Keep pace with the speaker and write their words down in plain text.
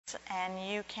and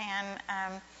you can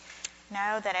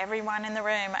know that everyone in the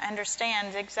room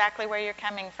understands exactly where you're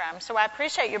coming from. So I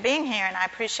appreciate your being here, and I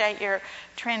appreciate your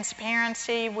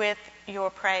transparency with your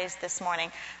praise this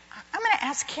morning. I'm going to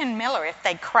ask Ken Miller if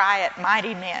they'd cry at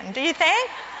Mighty Men. Do you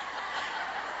think?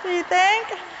 Do you think?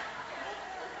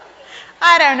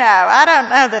 I don't know. I don't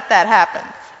know that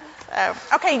happens.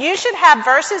 Okay, you should have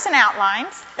verses and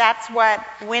outlines. That's what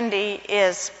Wendy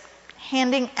is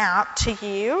handing out to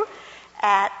you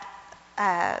at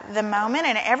the moment.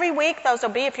 And every week, those will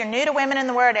be, if you're new to Women in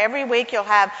the Word, every week you'll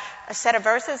have a set of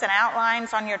verses and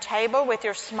outlines on your table with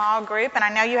your small group. And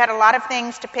I know you had a lot of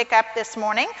things to pick up this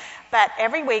morning, but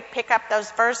every week pick up those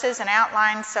verses and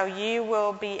outlines so you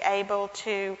will be able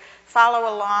to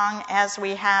follow along as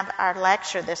we have our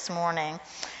lecture this morning.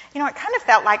 You know, it kind of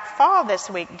felt like fall this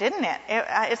week, didn't it?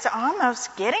 It's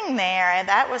almost getting there, and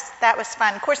that was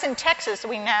fun. Of course, in Texas,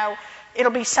 we know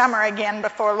it'll be summer again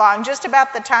before long. Just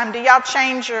about the time, do y'all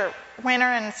change your winter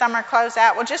and summer clothes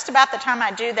out? Well, just about the time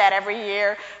I do that every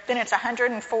year, then it's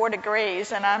 104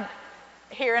 degrees, and I'm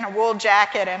here in a wool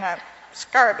jacket and a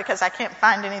skirt because I can't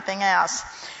find anything else.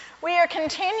 We are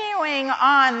continuing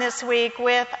on this week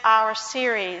with our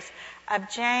series of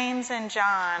James and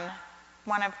John,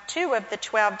 two of the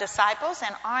 12 disciples,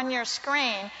 and on your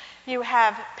screen you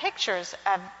have pictures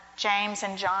of James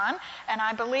and John, and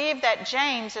I believe that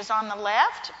James is on the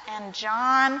left and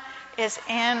John is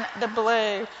in the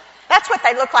blue. That's what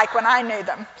they looked like when I knew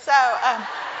them. So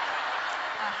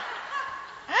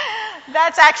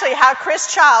that's actually how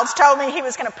Chris Childs told me he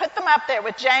was going to put them up there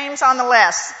with James on the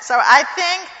left. So I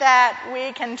think that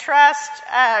we can trust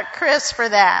Chris for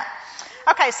that.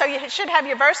 Okay, so you should have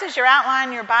your verses, your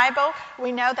outline, your Bible.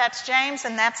 We know that's James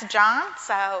and that's John,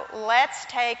 so let's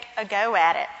take a go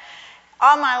at it.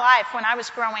 All my life, when I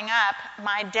was growing up,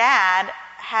 my dad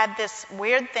had this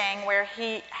weird thing where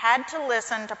he had to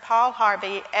listen to Paul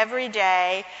Harvey every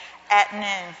day at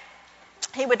noon.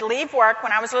 He would leave work,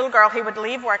 when I was a little girl, he would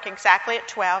leave work exactly at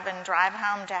 12 and drive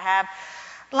home to have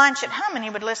lunch at home, and he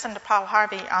would listen to Paul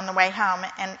Harvey on the way home.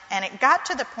 And it got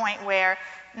to the point where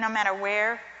no matter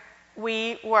where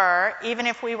we were, even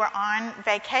if we were on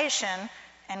vacation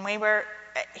and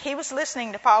he was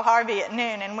listening to Paul Harvey at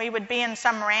noon, and we would be in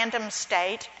some random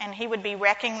state, and he would be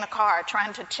wrecking the car,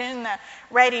 trying to tune the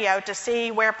radio to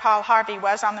see where Paul Harvey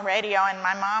was on the radio, and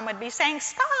my mom would be saying,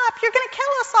 "Stop, you're going to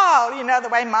kill us all," you know, the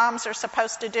way moms are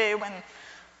supposed to do when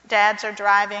dads are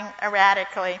driving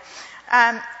erratically.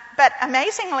 But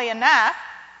amazingly enough,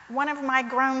 one of my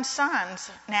grown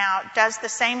sons now does the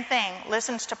same thing,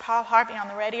 listens to Paul Harvey on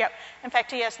the radio. In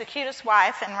fact, he has the cutest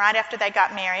wife, and right after they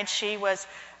got married, she was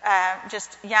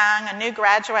just young, a new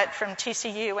graduate from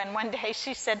TCU, and one day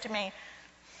she said to me,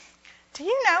 "Do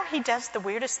you know he does the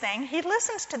weirdest thing? He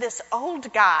listens to this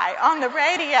old guy on the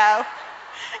radio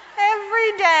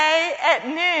every day at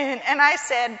noon." And I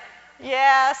said,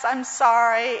 "Yes, I'm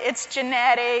sorry, it's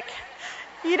genetic.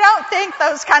 You don't think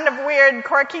those kind of weird,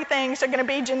 quirky things are going to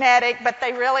be genetic, but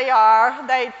they really are.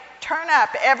 They turn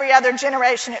up every other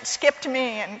generation. It skipped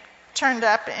me and turned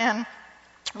up in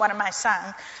one of my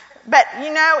sons." But,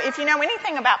 you know, if you know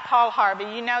anything about Paul Harvey,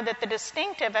 you know that the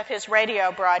distinctive of his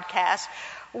radio broadcast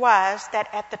was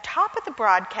that at the top of the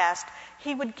broadcast,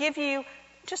 he would give you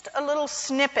just a little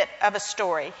snippet of a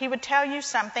story. He would tell you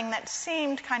something that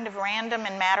seemed kind of random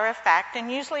and matter of fact,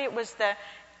 and usually it was the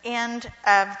end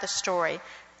of the story.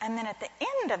 And then at the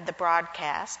end of the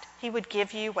broadcast, he would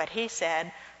give you what he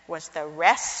said was the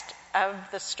rest of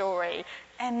the story.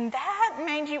 And that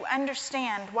made you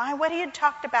understand why what he had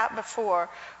talked about before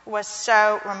was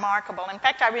so remarkable. In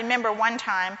fact, I remember one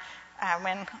time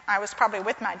when I was probably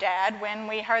with my dad, when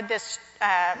we heard this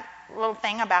little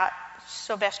thing about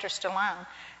Sylvester Stallone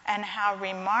and how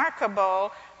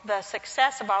remarkable the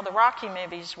success of all the Rocky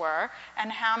movies were,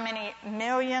 and how many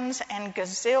millions and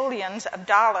gazillions of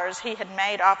dollars he had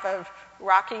made off of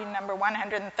Rocky number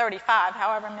 135,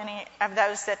 however many of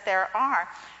those that there are.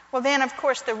 Well, then, of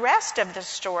course, the rest of the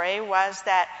story was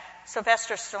that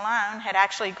Sylvester Stallone had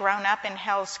actually grown up in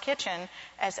Hell's Kitchen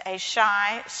as a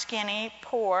shy, skinny,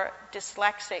 poor,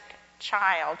 dyslexic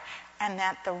child, and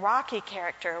that the Rocky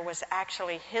character was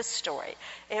actually his story.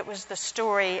 It was the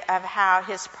story of how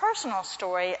his personal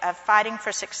story of fighting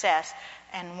for success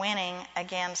and winning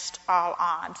against all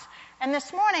odds. And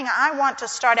this morning, I want to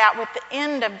start out with the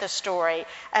end of the story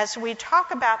as we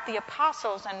talk about the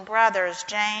apostles and brothers,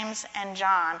 James and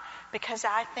John, because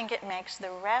I think it makes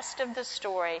the rest of the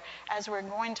story, as we're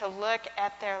going to look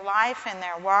at their life and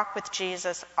their walk with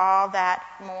Jesus, all that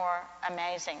more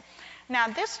amazing. Now,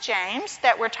 this James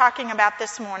that we're talking about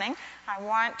this morning, I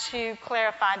want to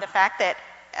clarify the fact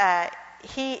that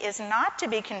he is not to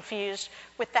be confused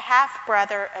with the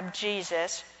half-brother of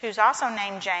Jesus, who's also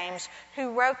named James,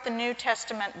 who wrote the New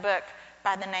Testament book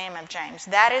by the name of James.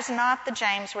 That is not the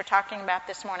James we're talking about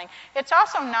this morning. It's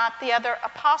also not the other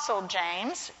apostle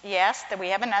James. Yes, that we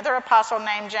have another apostle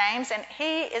named James, and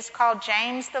he is called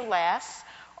James the Less,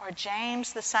 or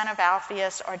James the son of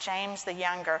Alphaeus, or James the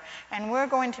Younger. And we're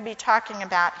going to be talking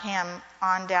about him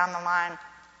on down the line.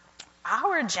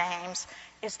 Our James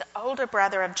is the older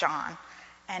brother of John,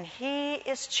 and he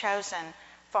is chosen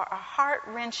for a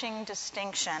heart-wrenching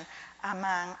distinction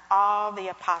among all the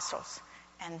apostles.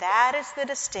 And that is the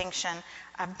distinction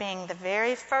of being the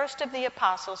very first of the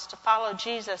apostles to follow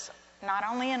Jesus, not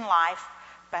only in life,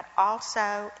 but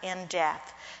also in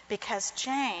death. Because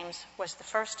James was the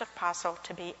first apostle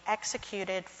to be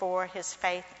executed for his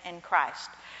faith in Christ.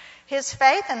 His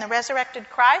faith in the resurrected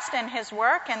Christ and his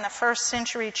work in the first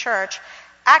century church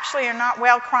actually are not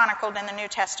well chronicled in the New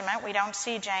Testament. We don't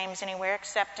see James anywhere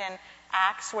except in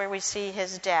Acts, where we see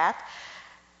his death.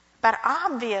 But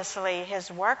obviously,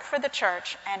 his work for the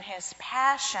church and his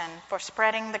passion for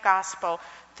spreading the gospel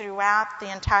throughout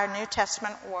the entire New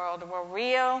Testament world were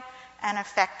real and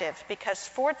effective, because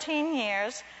 14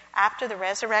 years after the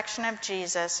resurrection of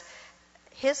Jesus,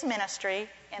 his ministry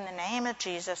in the name of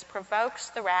Jesus provokes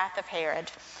the wrath of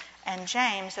Herod. And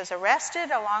James is arrested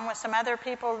along with some other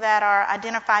people that are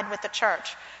identified with the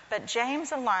church. But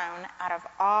James alone, out of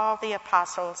all the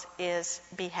apostles, is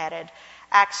beheaded.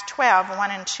 Acts 12,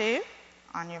 1 and 2,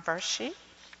 on your verse sheet,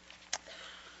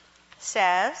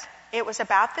 says, "It was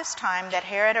about this time that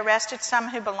Herod arrested some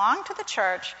who belonged to the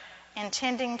church,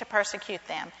 intending to persecute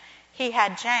them. He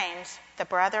had James, the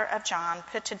brother of John,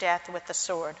 put to death with the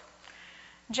sword."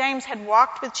 James had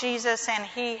walked with Jesus, and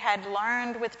he had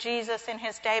learned with Jesus in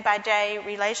his day-by-day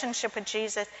relationship with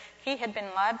Jesus. He had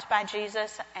been loved by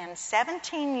Jesus, and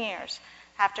 17 years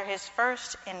after his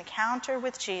first encounter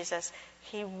with Jesus,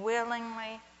 he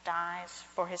willingly dies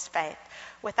for his faith.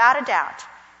 Without a doubt,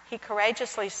 he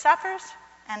courageously suffers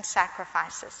and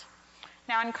sacrifices.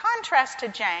 Now, in contrast to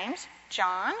James,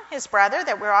 John, his brother,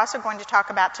 that we're also going to talk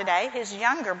about today, his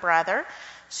younger brother,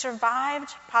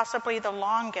 survived possibly the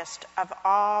longest of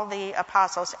all the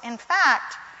apostles. In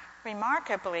fact,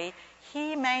 remarkably,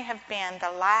 he may have been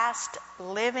the last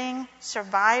living,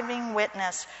 surviving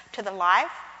witness to the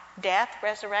life, death,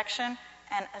 resurrection,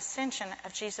 and ascension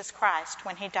of Jesus Christ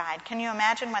when he died. Can you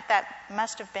imagine what that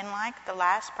must have been like, the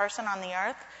last person on the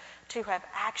earth to have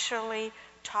actually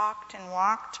talked and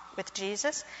walked with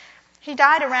Jesus? He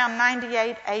died around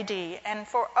 98 AD, and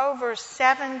for over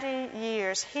 70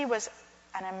 years, he was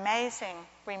an amazing,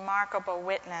 remarkable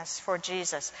witness for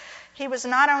Jesus. He was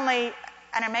not only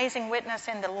an amazing witness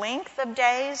in the length of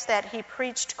days that he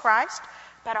preached Christ,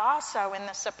 but also in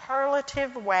the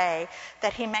superlative way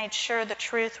that he made sure the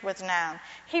truth was known.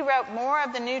 He wrote more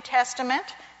of the New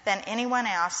Testament than anyone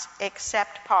else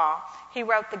except Paul. He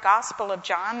wrote the Gospel of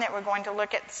John that we're going to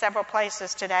look at several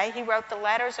places today. He wrote the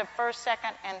letters of 1st,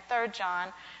 2nd, and 3rd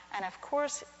John. And of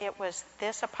course, it was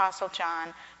this Apostle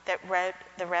John that wrote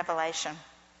the Revelation.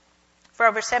 For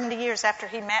over 70 years after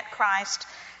he met Christ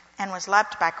and was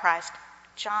loved by Christ,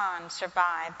 John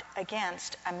survived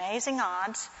against amazing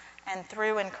odds and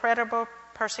through incredible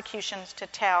persecutions to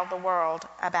tell the world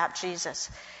about Jesus.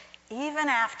 Even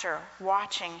after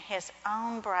watching his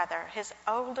own brother, his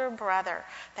older brother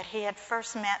that he had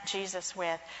first met Jesus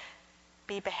with,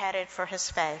 be beheaded for his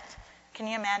faith. Can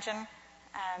you imagine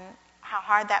how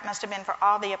hard that must have been for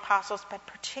all the apostles, but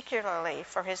particularly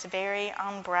for his very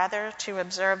own brother to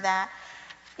observe that?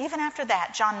 Even after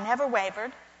that, John never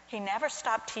wavered. He never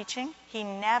stopped teaching. He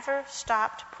never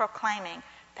stopped proclaiming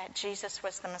that Jesus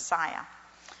was the Messiah.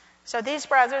 So these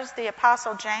brothers, the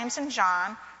Apostle James and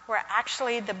John, were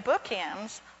actually the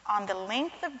bookends on the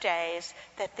length of days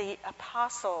that the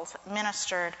apostles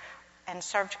ministered and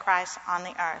served Christ on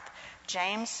the earth.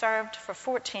 James served for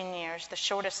 14 years, the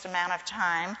shortest amount of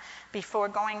time, before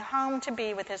going home to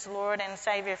be with his Lord and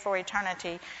Savior for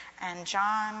eternity. And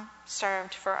John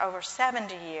served for over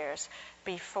 70 years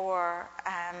before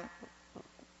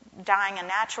dying a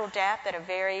natural death at a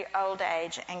very old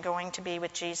age and going to be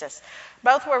with Jesus.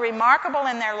 Both were remarkable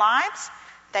in their lives.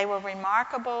 They were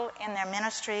remarkable in their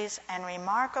ministries and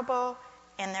remarkable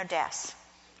in their deaths.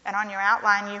 And on your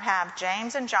outline, you have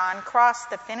James and John cross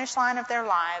the finish line of their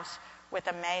lives with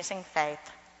amazing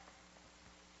faith.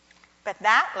 But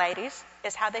that, ladies,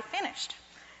 is how they finished.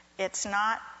 It's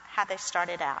not how they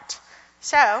started out.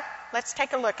 So let's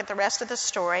take a look at the rest of the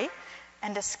story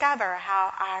and discover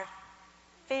how our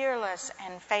fearless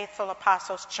and faithful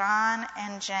apostles John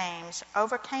and James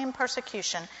overcame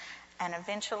persecution and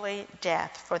eventually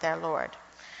death for their Lord.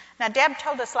 Now, Deb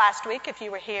told us last week, if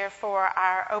you were here for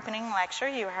our opening lecture,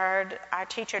 you heard our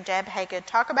teacher, Deb Haygood,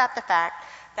 talk about the fact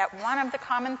that one of the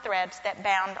common threads that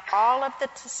bound all of the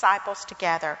disciples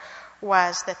together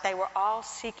was that they were all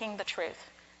seeking the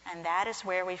truth. And that is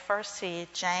where we first see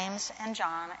James and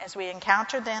John as we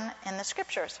encounter them in the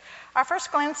Scriptures. Our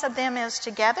first glimpse of them is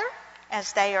together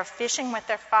as they are fishing with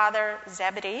their father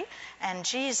Zebedee, and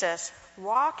Jesus,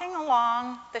 walking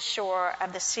along the shore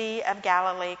of the Sea of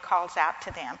Galilee, calls out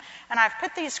to them. And I've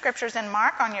put these Scriptures in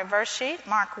Mark on your verse sheet,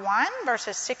 Mark 1,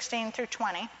 verses 16 through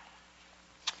 20.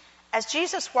 As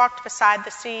Jesus walked beside the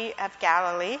Sea of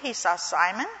Galilee, he saw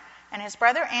Simon and his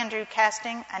brother Andrew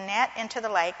casting a net into the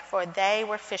lake, for they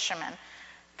were fishermen.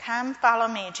 "Come, follow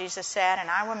me," Jesus said,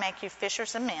 "and I will make you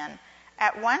fishers of men."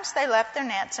 At once they left their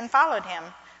nets and followed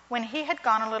him. When he had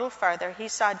gone a little further, he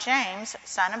saw James,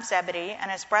 son of Zebedee,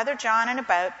 and his brother John in a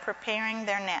boat preparing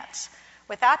their nets.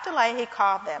 Without delay he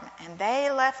called them, and they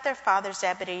left their father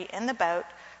Zebedee in the boat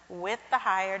with the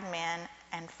hired men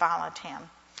and followed him.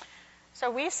 So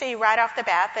we see right off the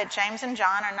bat that James and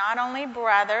John are not only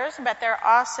brothers, but they're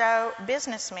also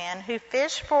businessmen who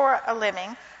fish for a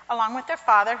living, along with their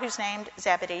father, who's named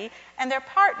Zebedee, and their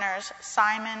partners,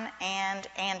 Simon and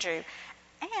Andrew.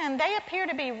 And they appear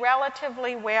to be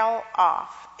relatively well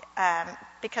off,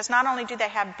 because not only do they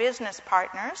have business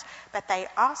partners, but they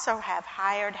also have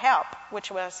hired help, which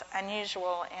was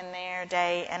unusual in their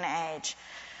day and age.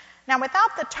 Now,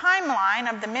 without the timeline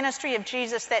of the ministry of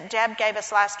Jesus that Deb gave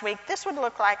us last week, this would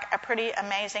look like a pretty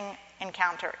amazing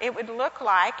encounter. It would look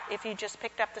like, if you just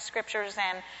picked up the Scriptures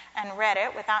and read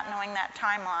it without knowing that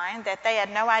timeline, that they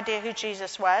had no idea who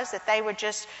Jesus was, that they were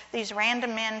just these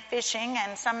random men fishing,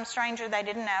 and some stranger they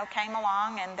didn't know came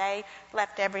along and they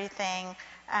left everything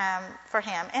for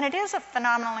him. And it is a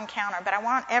phenomenal encounter, but I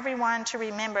want everyone to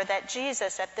remember that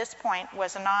Jesus at this point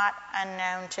was not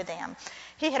unknown to them.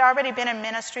 He had already been in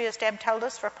ministry, as Deb told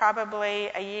us, for probably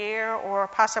a year or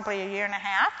possibly a year and a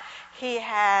half. He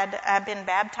had been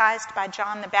baptized by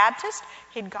John the Baptist.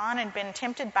 He'd gone and been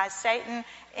tempted by Satan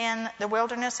in the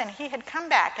wilderness, and he had come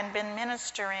back and been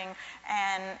ministering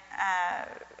and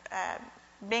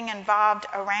being involved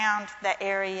around the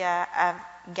area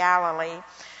of Galilee.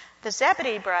 The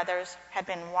Zebedee brothers had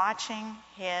been watching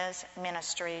his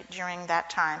ministry during that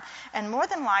time. And more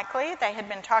than likely, they had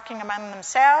been talking among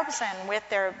themselves and with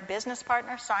their business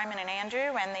partners, Simon and Andrew,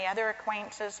 and the other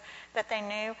acquaintances that they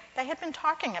knew. They had been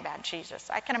talking about Jesus.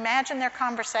 I can imagine their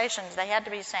conversations. They had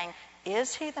to be saying,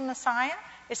 is he the Messiah?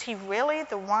 Is he really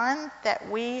the one that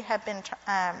we have been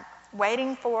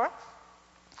waiting for?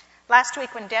 Last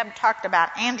week when Deb talked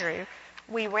about Andrew,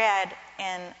 we read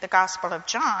in the Gospel of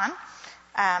John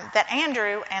that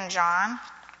Andrew and John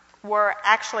were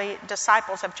actually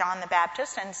disciples of John the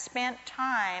Baptist and spent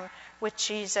time with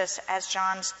Jesus as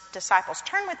John's disciples.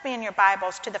 Turn with me in your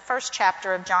Bibles to the first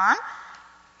chapter of John,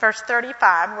 verse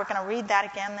 35. We're going to read that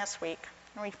again this week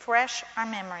and refresh our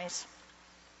memories.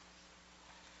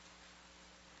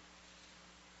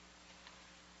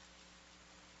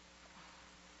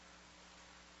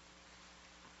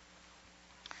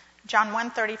 John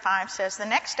 1:35 says, "The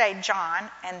next day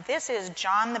John," and this is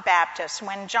John the Baptist.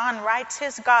 When John writes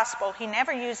his gospel, he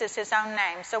never uses his own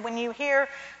name. So when you hear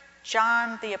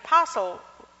John the Apostle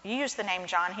use the name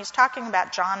John, he's talking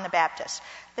about John the Baptist.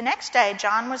 "The next day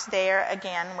John was there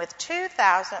again with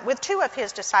two of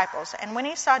his disciples, and when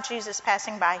he saw Jesus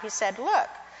passing by, he said, 'Look,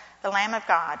 the Lamb of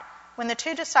God.' When the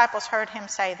two disciples heard him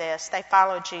say this, they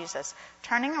followed Jesus.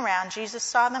 Turning around, Jesus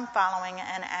saw them following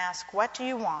and asked, 'What do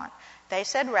you want?' They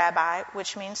said, 'Rabbi,'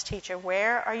 which means teacher,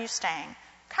 'where are you staying?'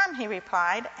 'Come,' he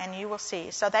replied, 'and you will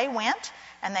see.' So they went,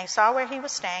 and they saw where he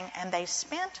was staying, and they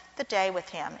spent the day with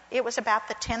him. It was about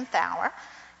the 10th hour.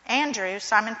 Andrew,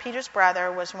 Simon Peter's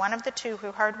brother, was one of the two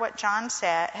who heard what John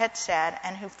had said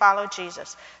and who followed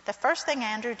Jesus. The first thing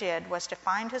Andrew did was to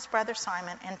find his brother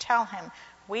Simon and tell him,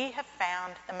 'We have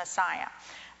found the Messiah.'"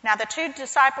 Now, the two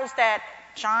disciples that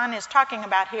John is talking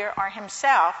about here are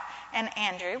himself and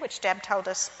Andrew, which Deb told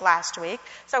us last week.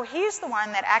 So he's the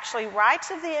one that actually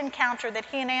writes of the encounter that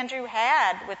he and Andrew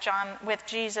had with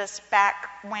Jesus back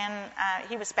when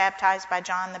he was baptized by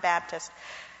John the Baptist.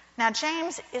 Now,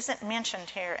 James isn't mentioned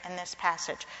here in this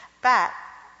passage, but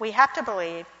we have to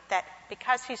believe that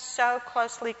because he's so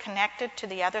closely connected to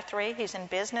the other three, he's in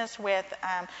business with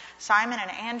Simon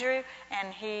and Andrew,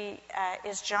 and he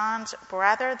is John's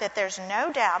brother, that there's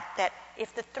no doubt that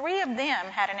if the three of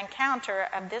them had an encounter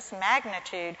of this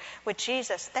magnitude with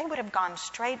Jesus, they would have gone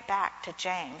straight back to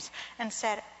James and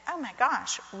said, "Oh my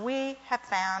gosh, we have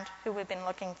found who we've been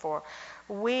looking for.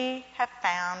 We have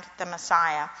found the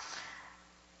Messiah."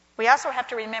 We also have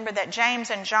to remember that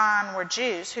James and John were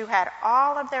Jews who had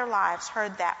all of their lives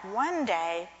heard that one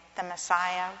day the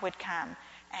Messiah would come,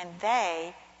 and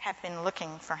they have been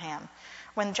looking for him.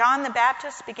 When John the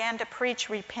Baptist began to preach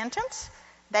repentance,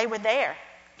 they were there.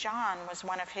 John was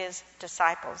one of his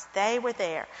disciples. They were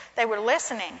there. They were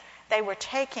listening. They were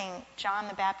taking John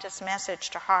the Baptist's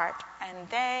message to heart, and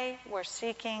they were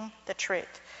seeking the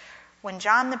truth. When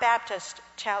John the Baptist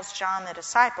tells John the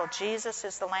disciple, Jesus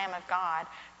is the Lamb of God,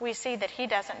 we see that he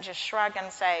doesn't just shrug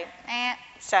and say,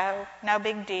 so, no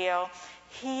big deal.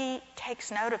 He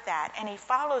takes note of that, and he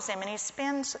follows him, and he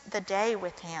spends the day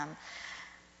with him.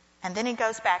 And then he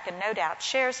goes back and no doubt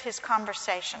shares his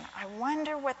conversation. I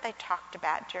wonder what they talked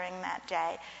about during that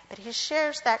day. But he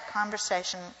shares that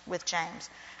conversation with James.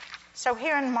 So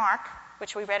here in Mark,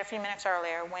 which we read a few minutes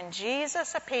earlier, when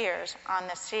Jesus appears on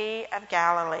the Sea of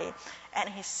Galilee, and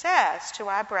he says to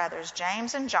our brothers,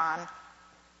 James and John,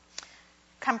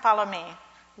 come follow me,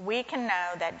 we can know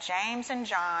that James and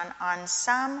John, on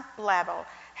some level,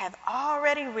 have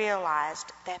already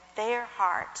realized that their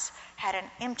hearts had an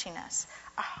emptiness,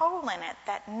 a hole in it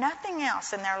that nothing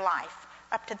else in their life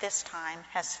up to this time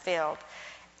has filled.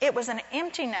 It was an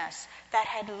emptiness that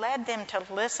had led them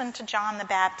to listen to John the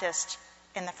Baptist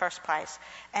in the first place.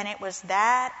 And it was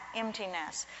that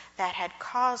emptiness that had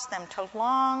caused them to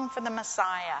long for the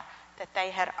Messiah that they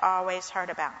had always heard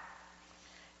about.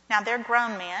 Now, they're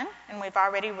grown men, and we've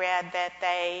already read that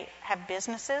they have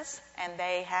businesses and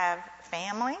they have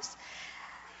families.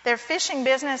 Their fishing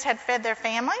business had fed their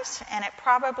families, and it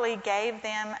probably gave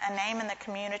them a name in the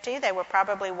community. They were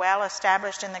probably well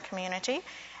established in the community.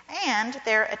 And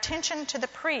their attention to the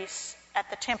priests at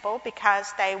the temple,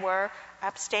 because they were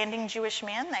upstanding Jewish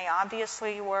men, they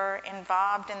obviously were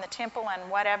involved in the temple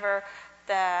and whatever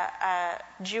the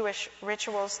Jewish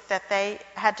rituals that they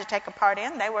had to take a part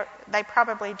in, they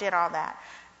probably did all that.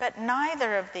 But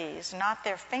neither of these, not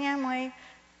their family,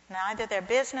 neither their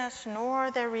business,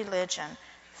 nor their religion,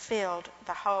 filled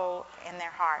the hole in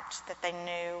their hearts that they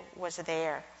knew was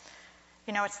there.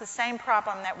 You know, it's the same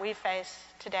problem that we face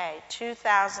today.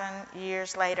 2,000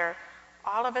 years later,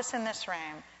 all of us in this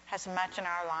room has much in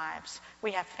our lives.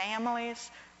 We have families,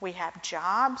 we have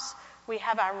jobs, we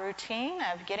have our routine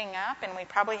of getting up, and we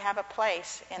probably have a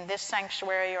place in this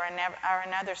sanctuary or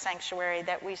another sanctuary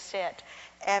that we sit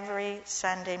every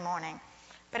Sunday morning.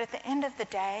 But at the end of the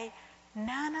day,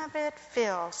 none of it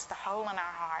fills the hole in our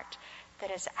heart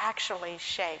that is actually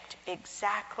shaped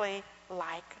exactly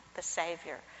like the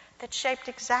Savior, that's shaped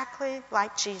exactly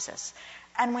like Jesus.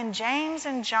 And when James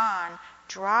and John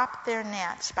drop their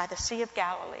nets by the Sea of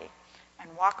Galilee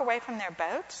and walk away from their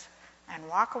boats and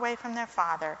walk away from their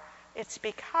father, it's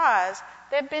because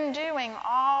they've been doing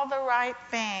all the right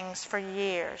things for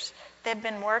years. They've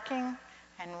been working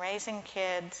and raising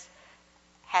kids,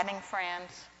 having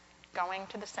friends, going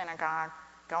to the synagogue,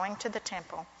 going to the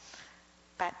temple,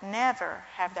 but never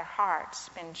have their hearts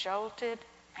been jolted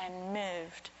and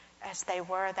moved as they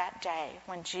were that day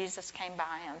when Jesus came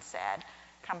by and said,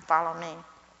 come follow me.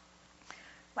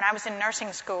 When I was in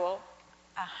nursing school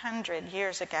 100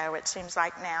 years ago, it seems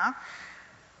like now,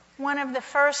 one of the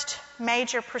first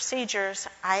major procedures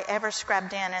I ever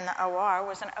scrubbed in the OR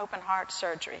was an open heart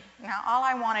surgery. Now, all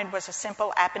I wanted was a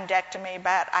simple appendectomy,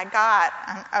 but I got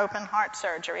an open heart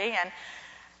surgery, and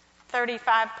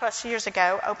 35 plus years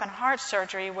ago, open heart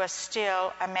surgery was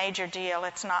still a major deal.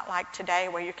 It's not like today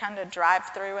where you kind of drive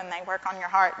through and they work on your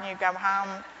heart and you go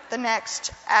home the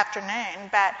next afternoon.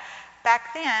 But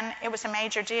back then, it was a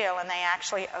major deal, and they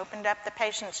actually opened up the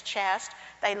patient's chest.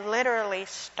 They literally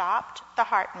stopped the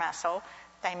heart muscle.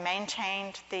 They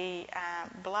maintained the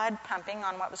blood pumping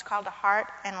on what was called a heart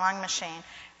and lung machine.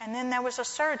 And then there was a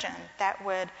surgeon that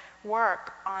would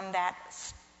work on that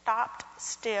stopped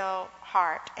still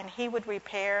heart, and he would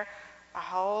repair a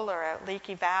hole or a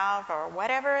leaky valve or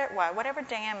whatever it was, whatever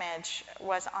damage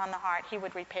was on the heart, he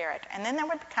would repair it. And then there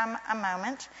would come a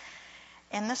moment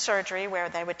in the surgery where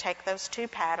they would take those two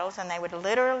paddles and they would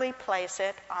literally place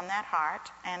it on that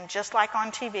heart, and just like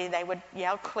on TV, they would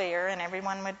yell clear and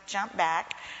everyone would jump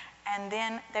back, and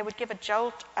then they would give a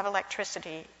jolt of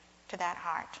electricity to that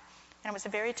heart. And it was a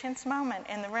very tense moment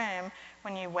in the room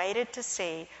when you waited to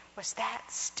see, was that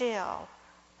still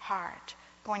heart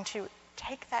going to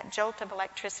take that jolt of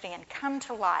electricity and come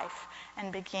to life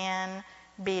and begin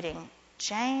beating?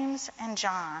 James and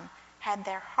John had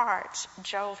their hearts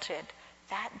jolted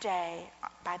that day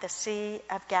by the Sea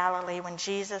of Galilee when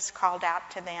Jesus called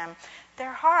out to them.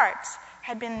 Their hearts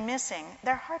had been missing.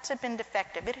 Their hearts had been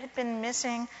defective. It had been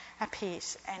missing a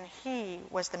piece, and he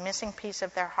was the missing piece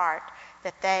of their heart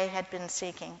that they had been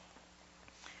seeking.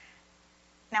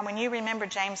 Now, when you remember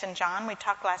James and John, we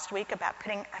talked last week about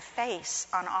putting a face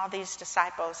on all these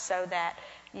disciples so that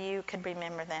you could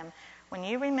remember them. When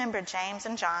you remember James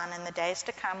and John in the days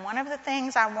to come, one of the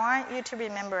things I want you to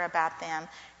remember about them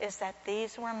is that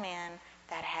these were men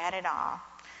that had it all.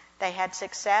 They had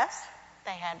success,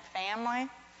 they had family,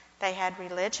 they had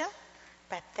religion,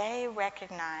 but they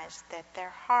recognized that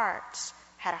their hearts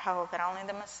had a hole that only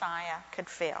the Messiah could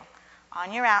fill.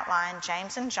 On your outline,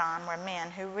 James and John were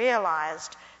men who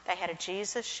realized they had a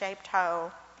Jesus-shaped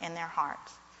hole in their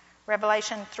hearts.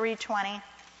 Revelation 3:20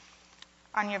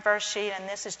 on your verse sheet, and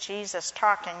this is Jesus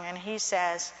talking, and he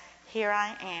says, "Here I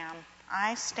am.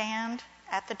 I stand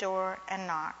at the door and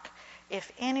knock.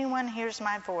 If anyone hears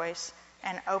my voice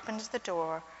and opens the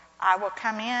door, I will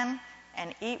come in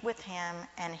and eat with him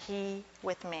and he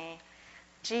with me."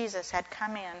 Jesus had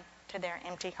come in to their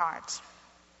empty hearts.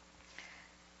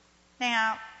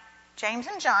 Now, James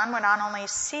and John were not only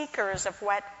seekers of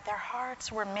what their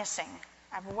hearts were missing,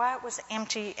 of what was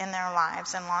empty in their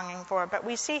lives and longing for, but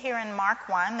we see here in Mark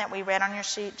 1 that we read on your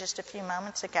sheet just a few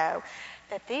moments ago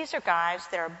that these are guys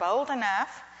that are bold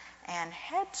enough and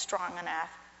headstrong enough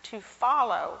to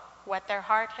follow what their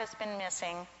heart has been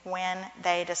missing when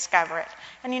they discover it.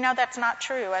 And you know that's not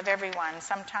true of everyone.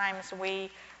 Sometimes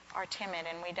we are timid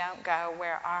and we don't go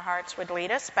where our hearts would lead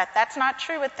us, but that's not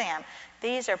true with them.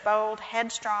 These are bold,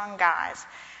 headstrong guys.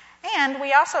 And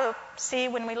we also see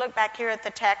when we look back here at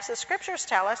the text, the scriptures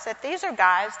tell us that these are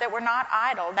guys that were not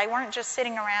idle. They weren't just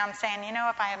sitting around saying, you know,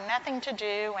 if I have nothing to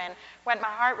do and what my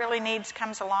heart really needs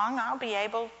comes along, I'll be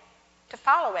able to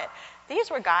follow it. These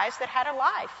were guys that had a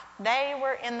life. They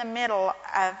were in the middle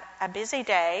of a busy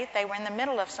day. They were in the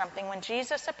middle of something when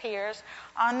Jesus appears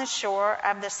on the shore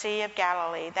of the Sea of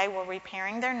Galilee. They were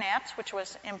repairing their nets, which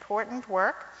was important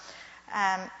work.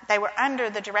 They were under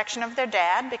the direction of their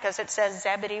dad because it says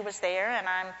Zebedee was there, and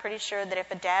I'm pretty sure that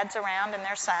if a dad's around and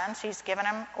their sons, he's giving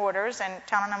them orders and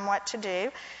telling them what to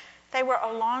do. They were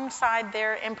alongside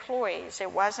their employees.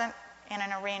 It wasn't in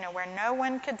an arena where no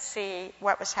one could see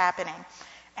what was happening.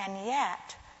 And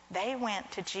yet, they went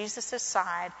to Jesus'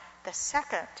 side the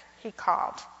second he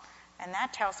called. And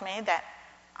that tells me that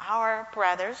our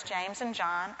brothers, James and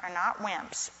John, are not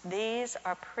wimps. These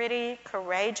are pretty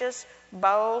courageous,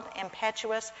 bold,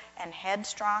 impetuous, and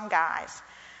headstrong guys.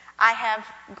 I have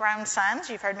grown sons.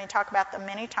 You've heard me talk about them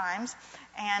many times.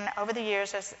 And over the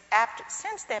years,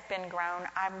 since they've been grown,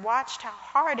 I've watched how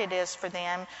hard it is for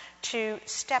them to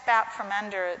step out from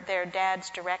under their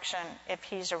dad's direction if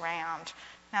he's around.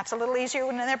 Now, it's a little easier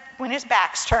when his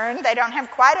back's turned. They don't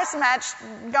have quite as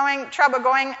much trouble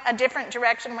going a different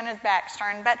direction when his back's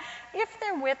turned. But if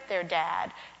they're with their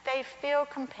dad, they feel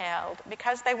compelled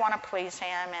because they want to please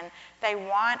him and they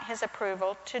want his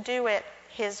approval to do it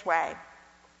his way.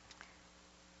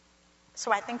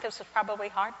 So I think this was probably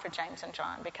hard for James and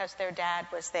John because their dad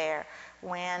was there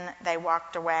when they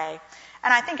walked away.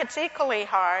 And I think it's equally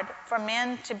hard for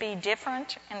men to be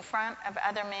different in front of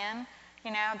other men. You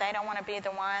know, they don't want to be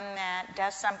the one that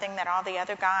does something that all the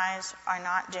other guys are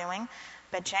not doing.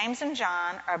 But James and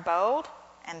John are bold,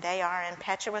 and they are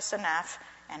impetuous enough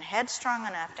and headstrong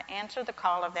enough to answer the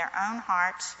call of their own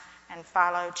hearts and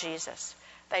follow Jesus.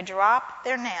 They drop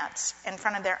their nets in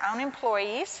front of their own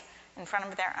employees, in front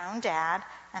of their own dad,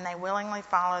 and they willingly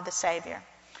follow the Savior.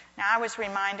 Now, I was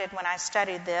reminded when I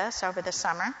studied this over the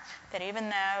summer that even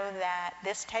though that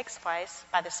this takes place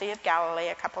by the Sea of Galilee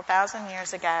a couple thousand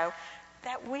years ago,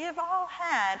 that we have all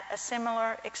had a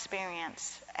similar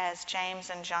experience as James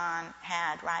and John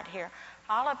had right here.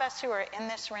 All of us who are in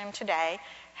this room today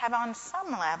have on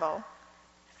some level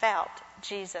felt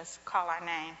Jesus call our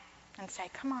name and say,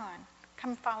 come on,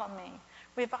 come follow me.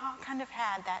 We've all kind of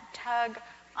had that tug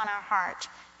on our heart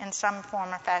in some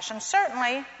form or fashion.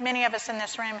 Certainly, many of us in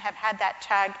this room have had that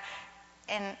tug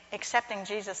in accepting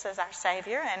Jesus as our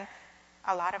Savior, and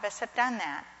a lot of us have done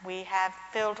that. We have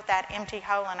filled that empty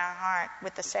hole in our heart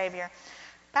with the Savior.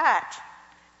 But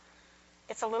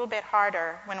it's a little bit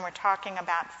harder when we're talking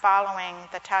about following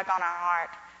the tug on our heart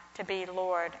to be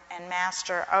Lord and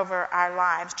Master over our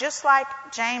lives. Just like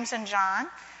James and John,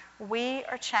 we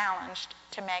are challenged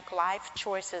to make life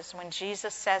choices when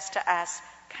Jesus says to us,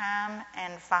 come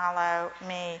and follow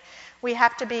me. We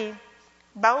have to be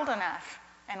bold enough,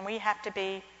 and we have to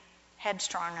be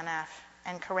headstrong enough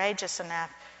and courageous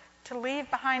enough to leave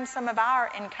behind some of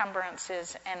our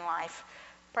encumbrances in life.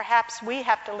 Perhaps we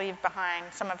have to leave behind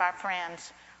some of our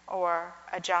friends or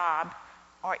a job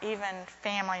or even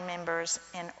family members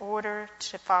in order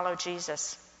to follow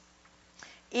Jesus.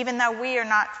 Even though we are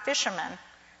not fishermen,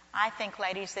 I think,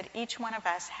 ladies, that each one of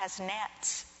us has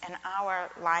nets in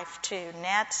our life too,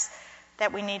 nets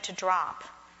that we need to drop.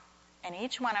 And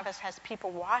each one of us has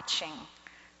people watching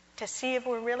to see if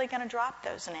we're really going to drop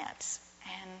those nets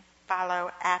and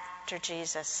follow after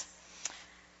Jesus.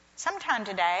 Sometime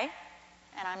today,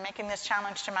 and I'm making this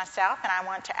challenge to myself, and I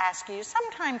want to ask you,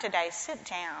 sometime today, sit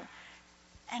down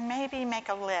and maybe make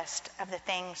a list of the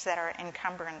things that are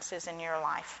encumbrances in your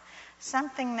life.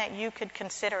 Something that you could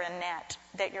consider a net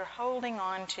that you're holding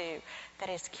on to that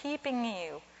is keeping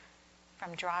you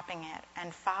from dropping it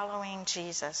and following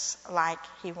Jesus like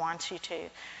he wants you to.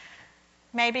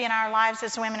 Maybe in our lives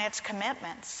as women, it's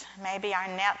commitments. Maybe our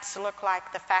nets look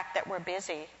like the fact that we're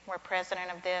busy. We're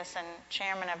president of this and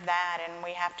chairman of that, and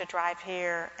we have to drive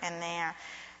here and there.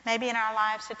 Maybe in our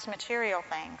lives, it's material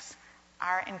things.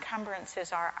 Our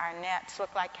encumbrances, our nets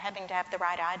look like having to have the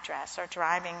right address or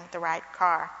driving the right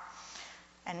car.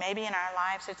 And maybe in our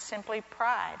lives, it's simply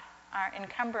pride. Our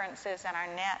encumbrances and our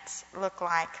nets look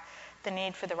like the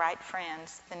need for the right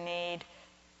friends, the need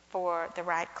for the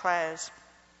right clothes.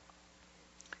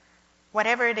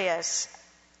 Whatever it is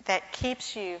that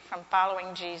keeps you from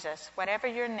following Jesus, whatever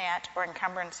your net or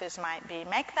encumbrances might be,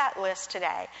 make that list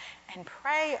today and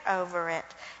pray over it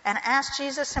and ask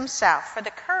Jesus himself for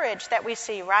the courage that we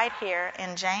see right here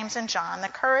in James and John, the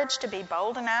courage to be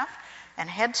bold enough and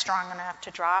headstrong enough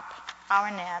to drop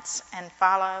our nets and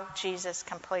follow Jesus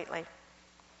completely.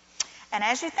 And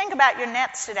as you think about your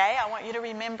nets today, I want you to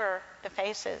remember the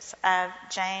faces of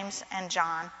James and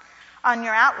John. On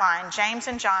your outline, James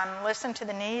and John listened to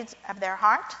the needs of their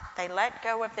heart, they let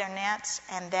go of their nets,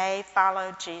 and they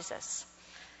followed Jesus.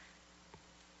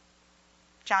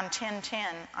 John 10:10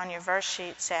 on your verse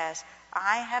sheet says,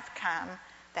 I have come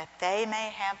that they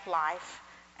may have life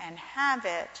and have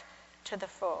it to the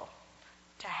full.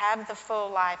 To have the full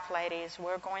life, ladies,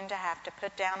 we're going to have to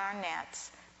put down our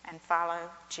nets and follow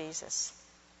Jesus.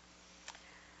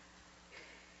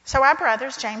 So our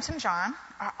brothers, James and John,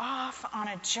 are off on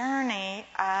a journey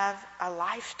of a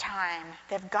lifetime.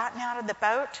 They've gotten out of the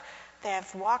boat.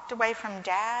 They've walked away from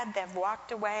Dad. They've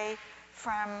walked away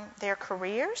from their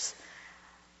careers.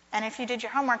 And if you did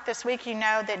your homework this week, you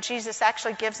know that Jesus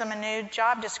actually gives them a new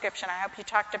job description. I hope you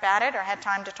talked about it or had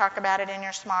time to talk about it in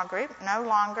your small group. No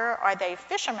longer are they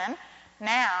fishermen.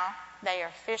 Now they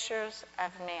are fishers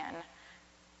of men.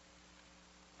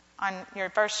 On your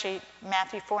verse sheet,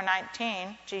 Matthew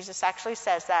 4:19, Jesus actually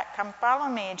says that. Come follow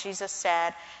me, Jesus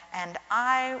said, and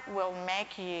I will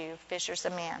make you fishers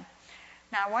of men.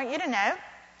 Now, I want you to note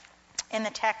in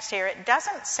the text here, it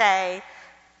doesn't say,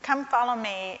 come follow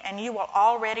me and you will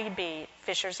already be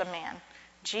fishers of men.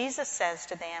 Jesus says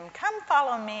to them, come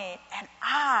follow me and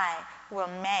I will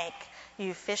make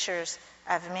you fishers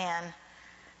of men.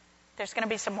 There's going to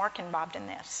be some work involved in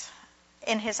this.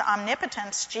 In his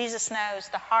omnipotence, Jesus knows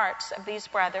the hearts of these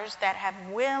brothers that have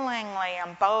willingly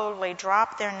and boldly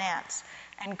dropped their nets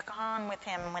and gone with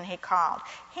him when he called.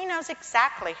 He knows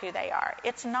exactly who they are.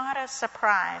 It's not a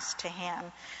surprise to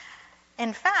him.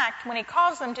 In fact, when he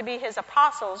calls them to be his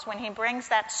apostles, when he brings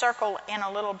that circle in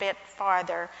a little bit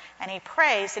farther and he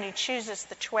prays and he chooses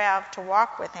the 12 to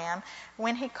walk with him,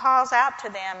 when he calls out to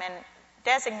them and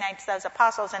designates those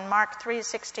apostles in Mark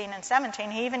 3:16 and 17,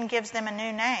 he even gives them a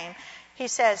new name. He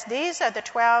says, these are the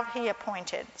 12 he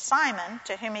appointed. Simon,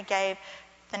 to whom he gave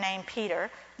the name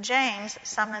Peter, James,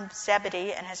 son of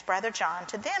Zebedee, and his brother John.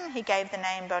 To them he gave the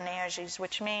name Boanerges,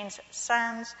 which means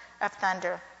sons of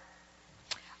thunder.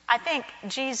 I think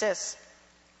Jesus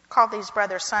called these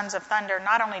brothers sons of thunder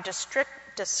not only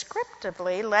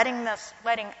descriptively, letting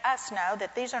us know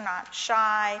that these are not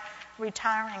shy,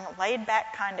 retiring,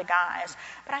 laid-back kind of guys,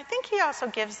 but I think he also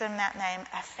gives them that name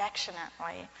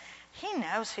affectionately. He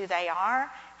knows who they are.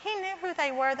 He knew who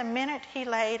they were the minute he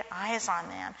laid eyes on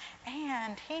them.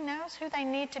 And he knows who they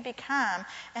need to become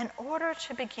in order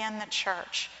to begin the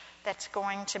church that's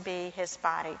going to be his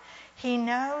body. He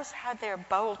knows how their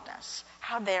boldness,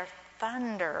 how their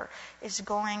thunder is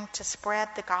going to spread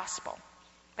the gospel.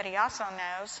 But he also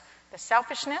knows the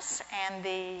selfishness and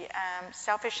the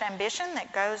selfish ambition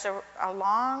that goes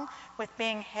along with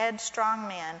being headstrong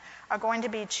men are going to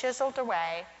be chiseled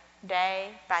away day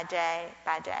by day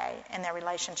by day in their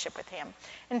relationship with him.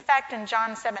 In fact, in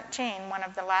John 17, one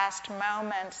of the last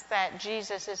moments that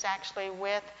Jesus is actually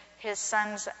with his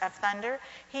sons of thunder,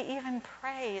 he even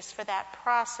prays for that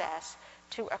process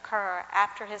to occur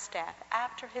after his death,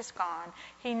 after he's gone.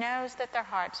 He knows that their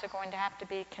hearts are going to have to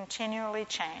be continually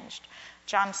changed.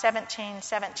 John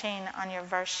 17:17 on your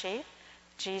verse sheet,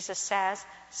 Jesus says,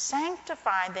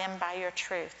 sanctify them by your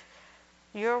truth.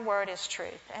 Your word is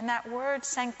truth. And that word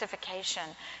sanctification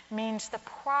means the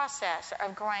process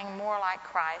of growing more like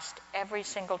Christ every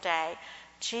single day.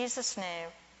 Jesus knew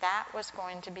that was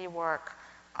going to be work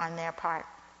on their part.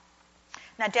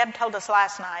 Now, Deb told us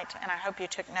last night, and I hope you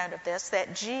took note of this,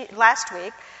 that last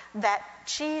week, that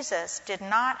Jesus did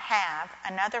not have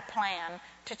another plan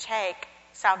to take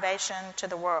salvation to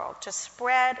the world, to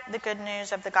spread the good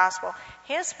news of the gospel.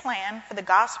 His plan for the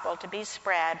gospel to be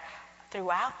spread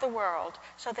throughout the world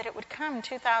so that it would come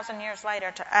 2,000 years later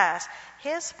to us,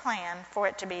 his plan for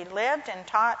it to be lived and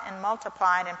taught and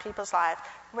multiplied in people's lives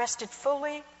rested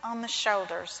fully on the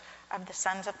shoulders of the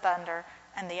sons of thunder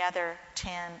and the other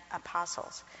 10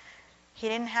 apostles. He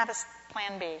didn't have a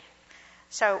plan B.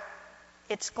 So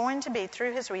it's going to be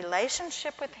through his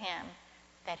relationship with him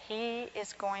that he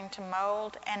is going to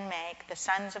mold and make the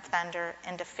sons of thunder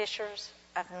into fishers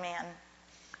of men.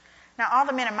 Now, all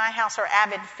the men in my house are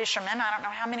avid fishermen. I don't know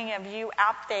how many of you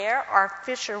out there are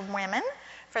fisherwomen.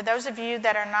 For those of you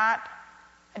that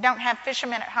don't have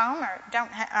fishermen at home or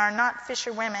are not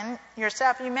fisherwomen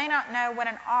yourself, you may not know what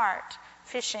an art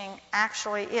fishing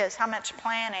actually is, how much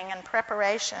planning and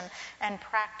preparation and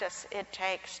practice it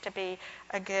takes to be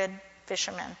a good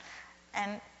fisherman.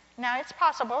 And now, it's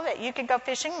possible that you could go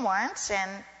fishing once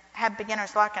and have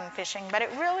beginner's luck in fishing, but it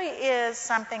really is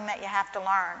something that you have to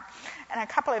learn. And a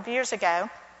couple of years ago,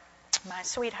 my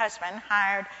sweet husband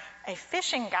hired a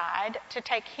fishing guide to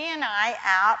take he and I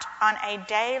out on a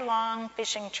day-long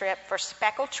fishing trip for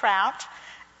speckled trout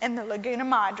in the Laguna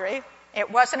Madre. It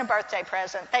wasn't a birthday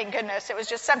present, thank goodness. It was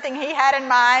just something he had in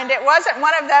mind. It wasn't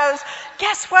one of those,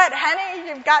 guess what, honey,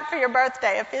 you've got for your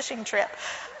birthday, a fishing trip.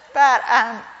 But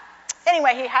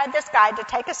anyway, he had this guide to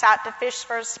take us out to fish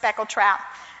for speckled trout.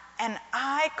 And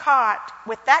I caught,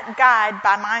 with that guide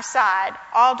by my side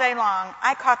all day long,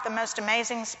 I caught the most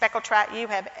amazing speckled trout you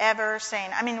have ever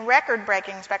seen. I mean,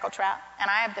 record-breaking speckled trout. And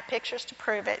I have the pictures to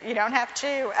prove it. You don't have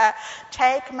to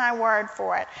take my word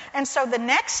for it. And so the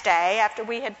next day, after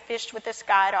we had fished with this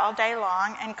guide all day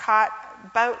long and caught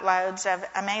boatloads of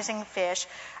amazing fish,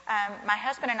 my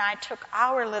husband and I took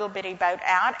our little bitty boat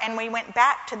out and we went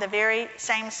back to the very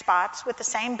same spots with the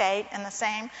same bait and the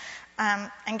same,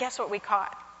 and guess what we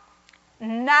caught?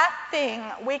 Nothing.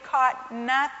 We caught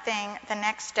nothing the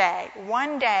next day.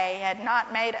 One day had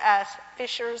not made us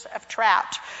fishers of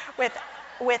trout.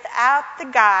 Without the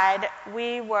guide,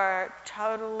 we were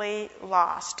totally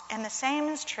lost. And the same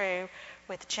is true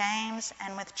with James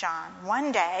and with John.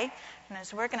 One day, and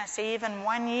as we're going to see, even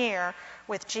 1 year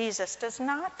with Jesus does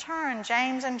not turn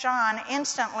James and John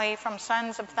instantly from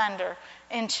sons of thunder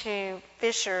into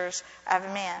fishers of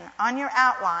men. On your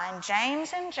outline,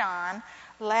 James and John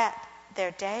let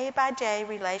their day-by-day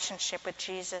relationship with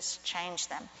Jesus change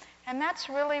them. And that's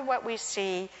really what we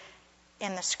see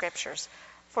in the Scriptures.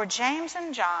 For James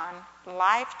and John,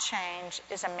 life change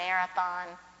is a marathon,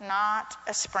 not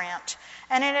a sprint.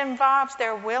 And it involves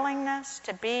their willingness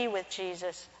to be with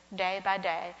Jesus day by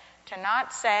day, to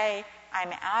not say,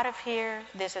 I'm out of here,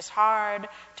 this is hard,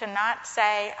 to not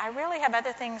say, I really have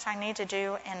other things I need to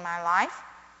do in my life.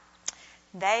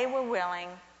 They were willing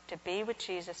to be with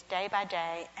Jesus day by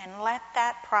day and let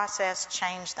that process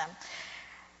change them.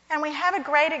 And we have a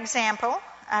great example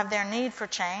of their need for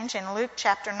change in Luke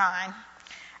chapter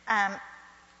 9.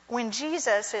 When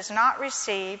Jesus is not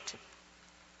received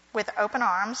with open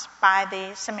arms by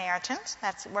the Samaritans,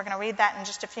 we're going to read that in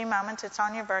just a few moments, it's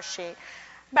on your verse sheet.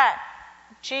 But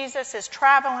Jesus is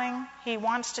traveling, he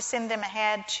wants to send them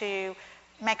ahead to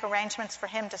make arrangements for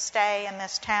him to stay in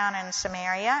this town in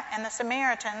Samaria, and the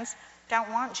Samaritans don't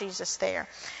want Jesus there.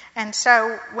 And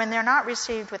so when they're not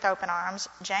received with open arms,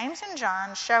 James and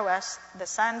John show us their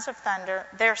sons of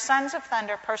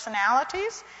thunder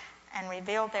personalities and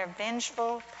reveal their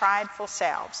vengeful, prideful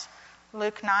selves.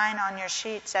 Luke 9 on your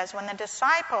sheet says, when the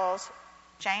disciples,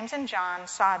 James and John,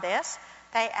 saw this,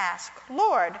 they asked,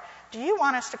 Lord, do you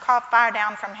want us to call fire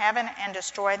down from heaven and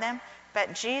destroy them?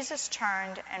 But Jesus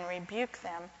turned and rebuked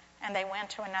them, and they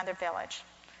went to another village.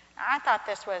 Now, I thought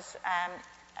this was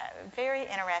very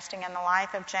interesting in the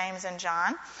life of James and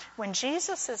John. When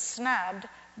Jesus is snubbed,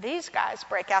 these guys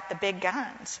break out the big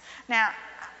guns. Now,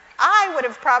 I would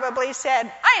have probably said,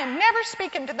 I am never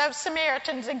speaking to those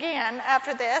Samaritans again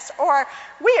after this, or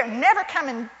we are never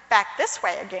coming back this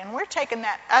way again. We're taking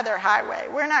that other highway.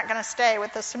 We're not going to stay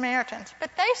with the Samaritans.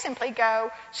 But they simply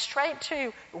go straight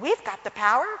to, we've got the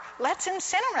power, let's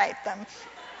incinerate them.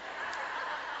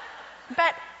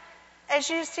 But as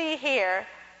you see here,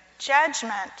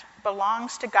 judgment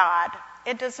belongs to God.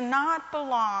 It does not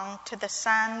belong to the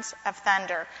sons of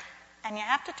thunder. And you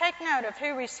have to take note of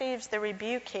who receives the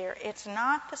rebuke here. It's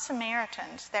not the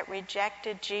Samaritans that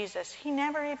rejected Jesus. He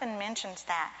never even mentions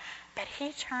that. But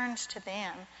he turns to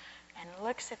them and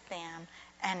looks at them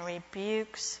and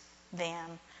rebukes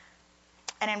them.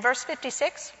 And in verse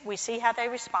 56, we see how they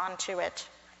respond to it.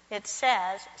 It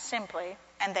says simply,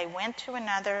 and they went to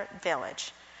another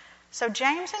village. So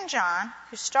James and John,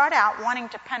 who start out wanting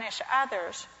to punish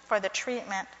others for the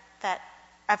treatment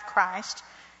of Christ,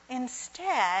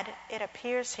 instead, it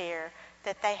appears here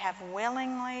that they have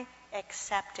willingly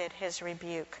accepted his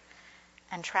rebuke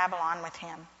and travel on with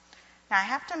him. Now, I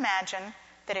have to imagine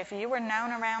that if you were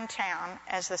known around town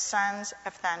as the Sons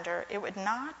of Thunder, it would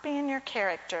not be in your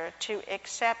character to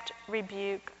accept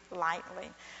rebuke lightly.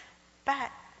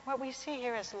 But what we see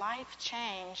here is life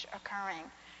change occurring.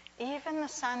 Even the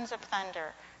Sons of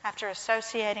Thunder, after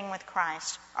associating with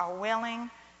Christ, are willing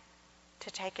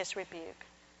to take his rebuke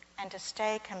and to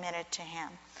stay committed to him.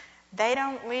 They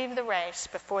don't leave the race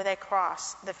before they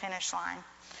cross the finish line.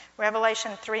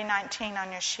 Revelation 3:19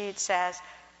 on your sheet says,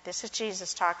 this is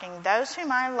Jesus talking, those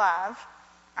whom I love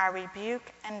I rebuke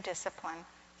and discipline.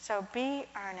 So be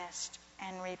earnest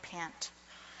and repent.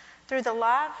 Through the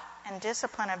love and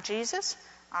discipline of Jesus,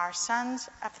 our Sons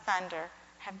of Thunder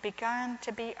have begun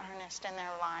to be earnest in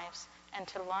their lives and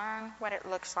to learn what it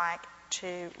looks like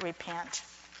to repent.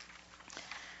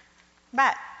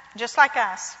 But just like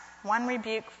us, one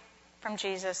rebuke from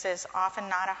Jesus is often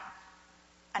not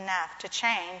enough to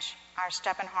change our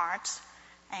stubborn hearts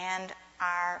and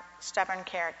our stubborn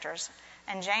characters.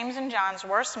 And James and John's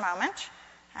worst moment,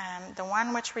 the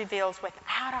one which reveals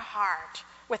without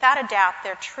a doubt,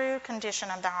 their true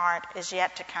condition of the heart is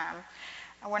yet to come.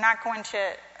 We're not going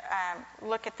to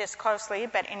look at this closely,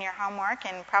 but in your homework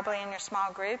and probably in your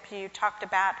small group, you talked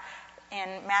about in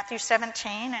Matthew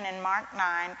 17 and in Mark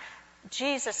 9,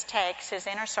 Jesus takes his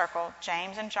inner circle,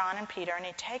 James and John and Peter, and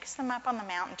he takes them up on the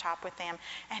mountaintop with them,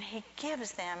 and he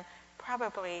gives them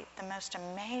probably the most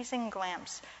amazing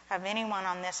glimpse of anyone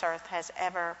on this earth has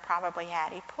ever probably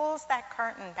had. He pulls that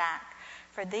curtain back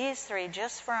for these three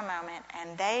just for a moment,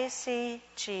 and they see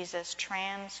Jesus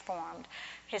transformed.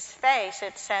 His face,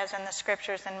 it says in the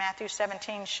scriptures in Matthew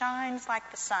 17, shines like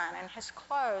the sun, and his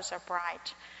clothes are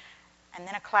bright. And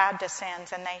then a cloud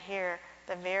descends, and they hear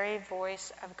the very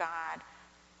voice of God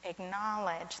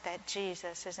acknowledge that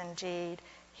Jesus is indeed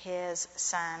his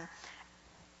Son.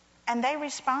 And they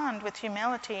respond with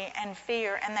humility and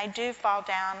fear, and they do fall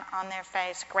down on their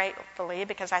face gratefully,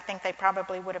 because I think they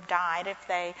probably would have died if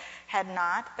they had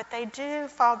not, but they do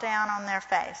fall down on their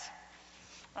face.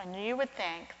 And you would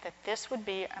think that this would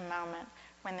be a moment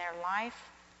when their life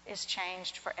is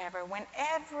changed forever, when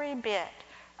every bit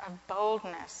of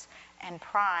boldness and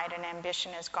pride and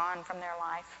ambition is gone from their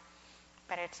life.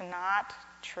 But it's not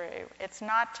true. It's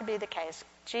not to be the case.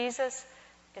 Jesus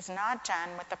is not done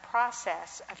with the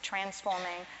process of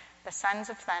transforming the Sons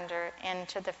of Thunder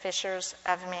into the fishers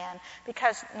of men,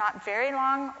 because not very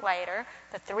long later,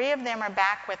 the three of them are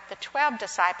back with the 12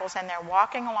 disciples, and they're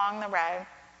walking along the road,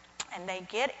 and they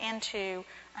get into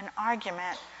an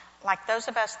argument like those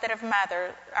of us that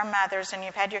are mothers, and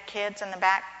you've had your kids in the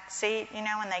back seat,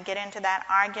 and they get into that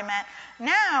argument.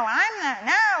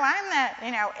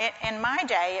 In my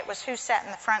day, it was who sat in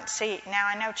the front seat. Now,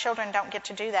 I know children don't get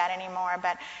to do that anymore,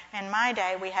 but in my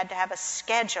day, we had to have a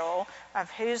schedule of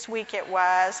whose week it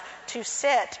was to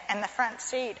sit in the front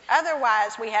seat.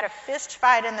 Otherwise, we had a fist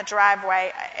fight in the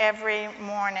driveway every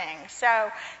morning.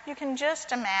 So you can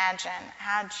just imagine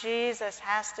how Jesus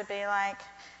has to be like,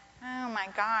 oh my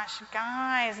gosh,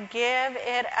 guys, give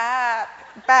it up.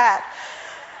 But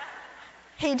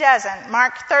he doesn't.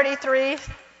 Mark 9,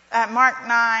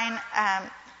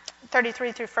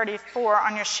 33 through 34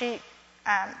 on your sheet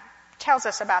tells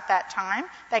us about that time.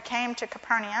 They came to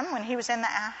Capernaum. When he was in the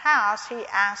house, he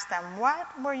asked them, what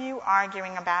were you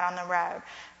arguing about on the road?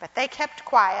 But they kept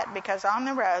quiet, because on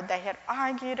the road they had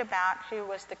argued about who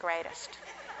was the greatest.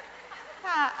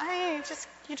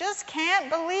 You just can't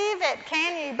believe it,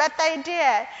 can you? But they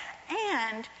did.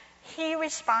 And he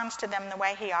responds to them the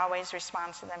way he always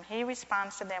responds to them. He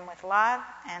responds to them with love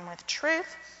and with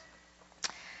truth.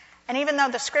 And even though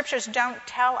the scriptures don't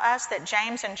tell us that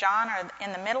James and John are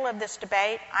in the middle of this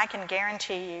debate, I can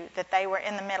guarantee you that they were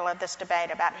in the middle of this debate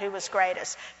about who was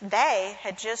greatest. They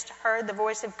had just heard the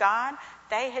voice of God.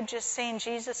 They had just seen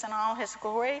Jesus in all his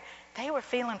glory. They were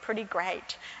feeling pretty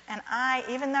great. And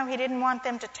even though he didn't want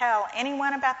them to tell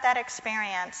anyone about that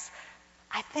experience,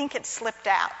 I think it slipped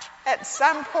out at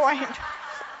some point.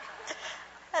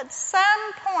 At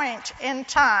some point in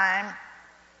time.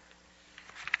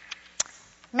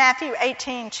 Matthew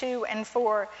 18:2 and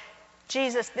 4,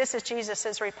 this is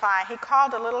Jesus' reply. He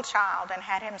called a little child and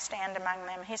had him stand among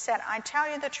them. He said, I tell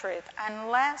you the truth,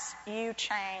 unless you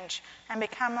change and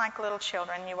become like little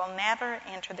children, you will never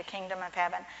enter the kingdom of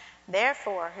heaven.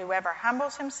 Therefore, whoever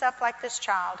humbles himself like this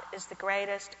child is the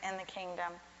greatest in the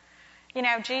kingdom. You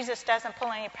know, Jesus doesn't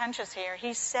pull any punches here.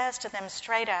 He says to them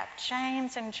straight up,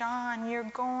 James and John, you're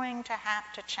going to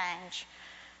have to change.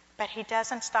 But he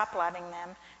doesn't stop loving them,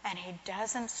 and he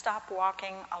doesn't stop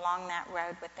walking along that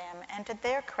road with them. And to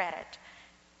their credit,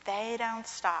 they don't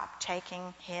stop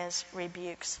taking his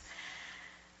rebukes.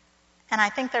 And I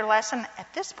think their lesson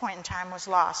at this point in time was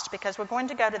lost, because we're going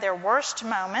to go to their worst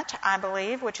moment, I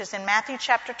believe, which is in Matthew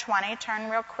chapter 20. Turn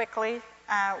real quickly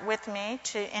with me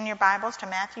in your Bibles to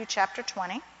Matthew chapter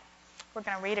 20. We're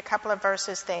going to read a couple of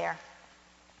verses there.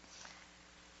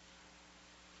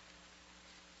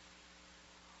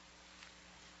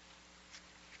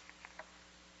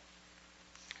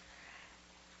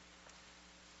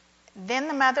 Then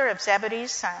the mother of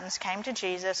Zebedee's sons came to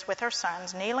Jesus with her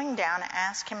sons, kneeling down,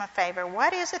 asked him a favor.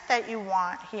 What is it that you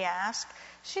want? He asked.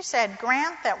 She said,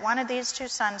 grant that one of these two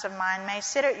sons of mine may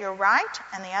sit at your right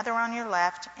and the other on your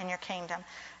left in your kingdom.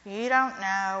 You don't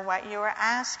know what you are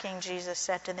asking, Jesus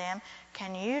said to them.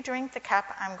 Can you drink the cup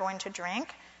I'm going to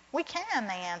drink? We can,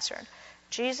 they answered.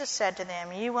 Jesus said to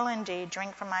them, you will indeed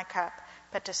drink from my cup.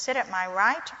 But to sit at my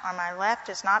right or my left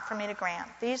is not for me to grant.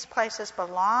 These places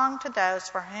belong to those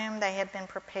for whom they have been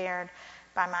prepared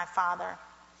by my Father.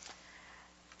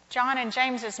 John and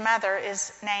James's mother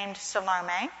is named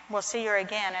Salome. We'll see her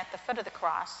again at the foot of the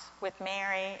cross with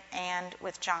Mary and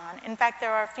with John. In fact,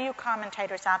 there are a few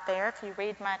commentators out there. If you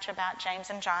read much about James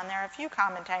and John, there are a few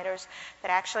commentators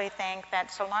that actually think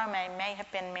that Salome may have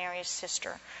been Mary's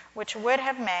sister, which would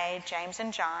have made James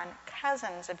and John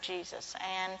cousins of Jesus.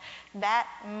 And that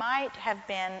might have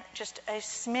been just a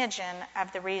smidgen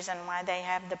of the reason why they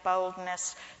have the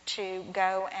boldness to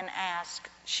go and ask.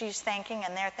 She's thinking,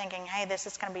 and they're thinking, hey, this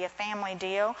is going to be a family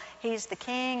deal. He's the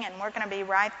king, and we're going to be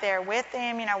right there with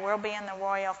him. You know, we'll be in the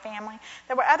royal family.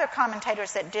 There were other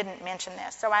commentators that didn't mention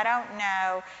this, so I don't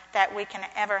know that we can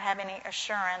ever have any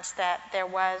assurance that there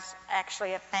was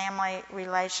actually a family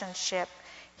relationship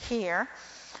here.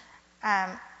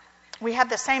 We have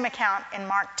the same account in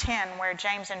Mark 10 where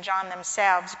James and John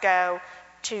themselves go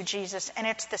to Jesus, and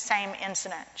it's the same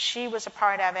incident. She was a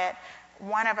part of it.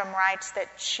 One of them writes that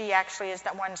she actually is the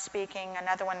one speaking.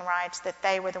 Another one writes that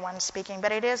they were the ones speaking.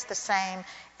 But it is the same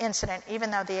incident,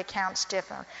 even though the accounts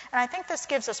differ. And I think this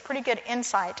gives us pretty good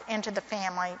insight into the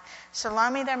family.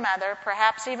 Salome, their mother,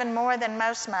 perhaps even more than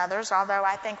most mothers, although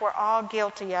I think we're all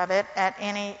guilty of it at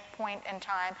any point in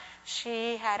time,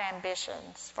 she had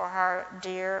ambitions for her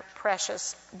dear,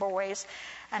 precious boys.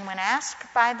 And when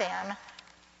asked by them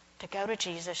to go to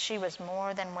Jesus, she was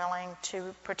more than willing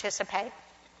to participate.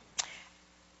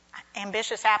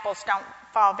 Ambitious apples don't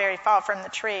fall very far from the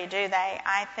tree, do they?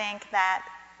 I think that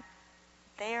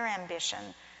their ambition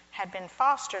had been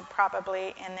fostered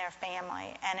probably in their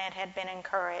family, and it had been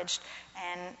encouraged,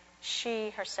 and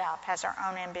she herself has her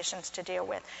own ambitions to deal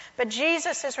with. But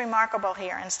Jesus is remarkable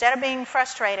here. Instead of being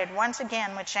frustrated once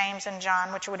again with James and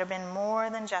John, which would have been more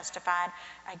than justified,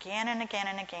 again and again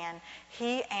and again,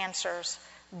 he answers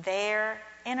their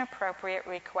inappropriate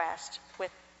request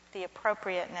with the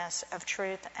appropriateness of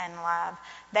truth and love.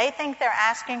 They think they're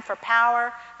asking for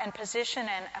power and position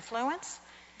and affluence.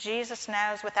 Jesus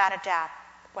knows without a doubt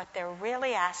what they're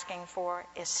really asking for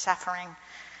is suffering.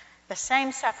 The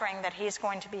same suffering that he's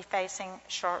going to be facing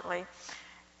shortly.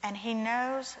 And he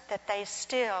knows that they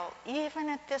still, even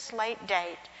at this late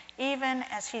date, even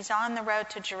as he's on the road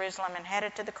to Jerusalem and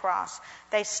headed to the cross,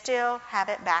 they still have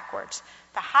it backwards.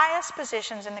 The highest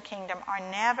positions in the kingdom are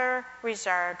never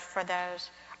reserved for those.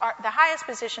 The highest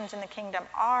positions in the kingdom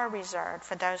are reserved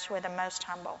for those who are the most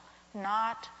humble,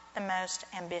 not the most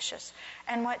ambitious.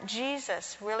 And what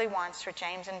Jesus really wants for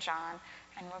James and John,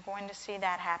 and we're going to see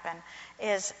that happen,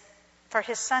 is for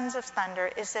his sons of thunder,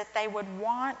 is that they would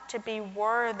want to be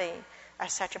worthy of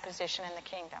such a position in the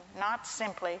kingdom, not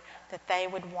simply that they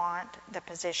would want the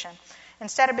position.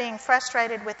 Instead of being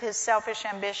frustrated with his selfish,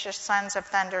 ambitious sons of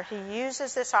thunder, he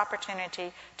uses this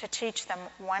opportunity to teach them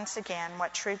once again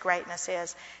what true greatness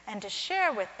is, and to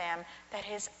share with them that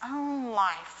his own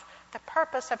life, the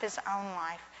purpose of his own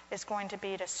life, is going to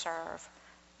be to serve,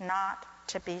 not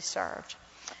to be served.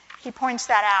 He points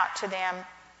that out to them.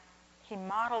 He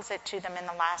models it to them in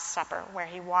the Last Supper, where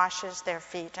he washes their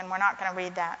feet. And we're not going to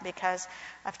read that because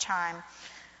of time.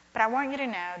 But I want you to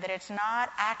know that it's not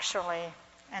actually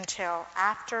until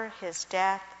after his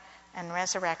death and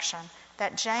resurrection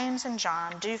that James and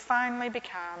John do finally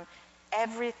become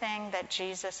everything that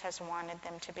Jesus has wanted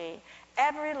them to be.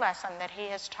 Every lesson that he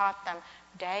has taught them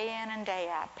day in and day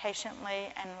out, patiently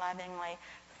and lovingly,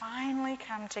 finally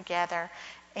come together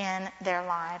in their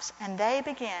lives. And they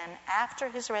begin, after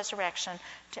his resurrection,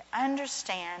 to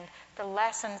understand the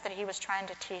lessons that he was trying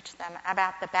to teach them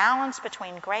about the balance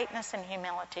between greatness and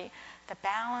humility, the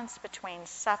balance between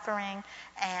suffering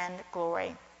and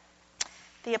glory.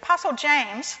 The Apostle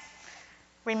James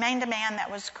remained a man that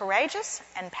was courageous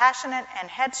and passionate and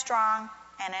headstrong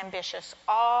and ambitious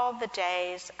all the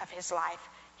days of his life.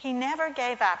 He never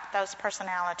gave up those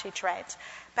personality traits.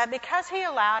 But because he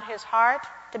allowed his heart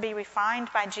to be refined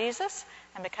by Jesus,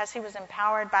 and because he was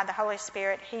empowered by the Holy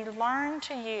Spirit, he learned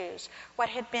to use what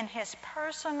had been his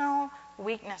personal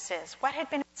weaknesses, what had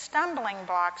been stumbling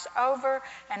blocks over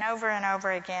and over and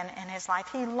over again in his life.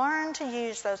 He learned to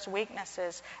use those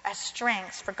weaknesses as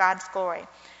strengths for God's glory.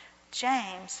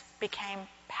 James became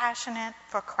passionate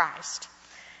for Christ.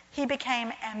 He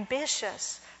became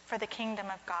ambitious for the kingdom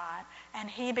of God, and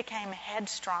he became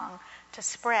headstrong to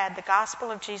spread the gospel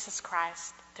of Jesus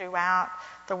Christ throughout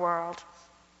the world.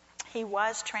 He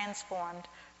was transformed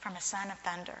from a son of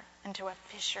thunder into a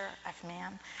fisher of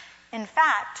men. In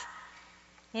fact,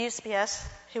 Eusebius,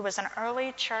 who was an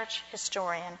early church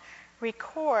historian,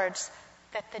 records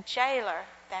that the jailer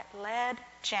that led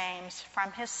James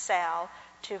from his cell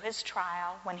to his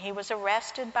trial when he was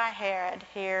arrested by Herod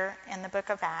here in the book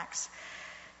of Acts,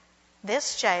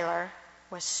 this jailer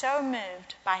was so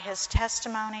moved by his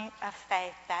testimony of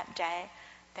faith that day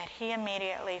that he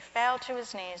immediately fell to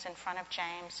his knees in front of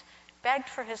James, begged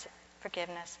for his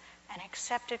forgiveness, and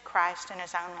accepted Christ in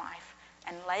his own life.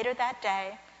 And later that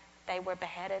day, they were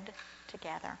beheaded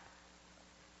together.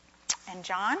 And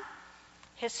John,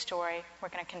 his story, we're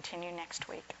going to continue next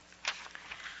week.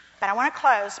 But I want to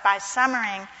close by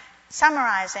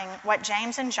summarizing what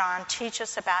James and John teach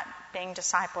us about being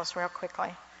disciples real quickly.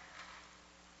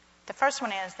 The first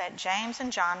one is that James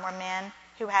and John were men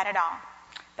who had it all.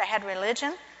 They had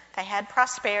religion, they had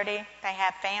prosperity, they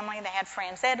had family, they had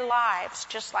friends. They had lives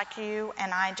just like you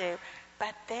and I do.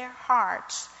 But their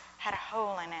hearts had a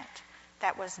hole in it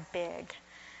that was big.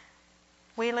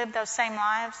 We live those same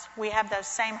lives. We have those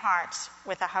same hearts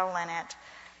with a hole in it.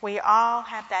 We all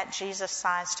have that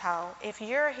Jesus-sized hole. If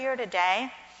you're here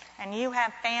today and you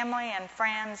have family and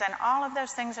friends and all of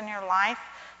those things in your life,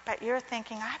 but you're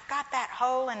thinking, I've got that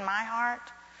hole in my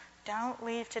heart, don't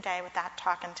leave today without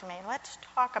talking to me. Let's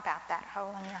talk about that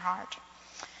hole in your heart.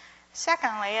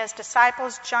 Secondly, as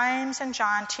disciples, James and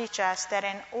John teach us that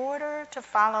in order to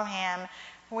follow him,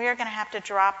 we're going to have to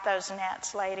drop those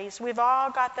nets, ladies. We've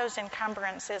all got those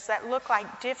encumbrances that look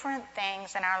like different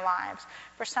things in our lives.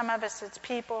 For some of us, it's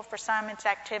people. For some, it's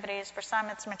activities. For some,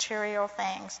 it's material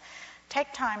things.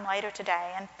 Take time later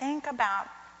today and think about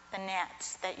the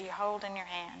nets that you hold in your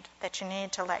hand that you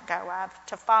need to let go of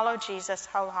to follow Jesus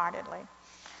wholeheartedly.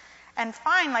 And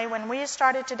finally, when we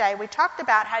started today, we talked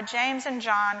about how James and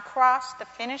John crossed the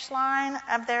finish line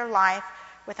of their life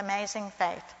with amazing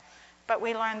faith. But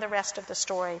we learned the rest of the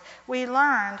story. We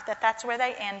learned that that's where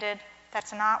they ended.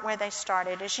 That's not where they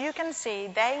started. As you can see,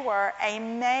 they were a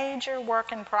major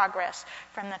work in progress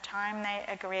from the time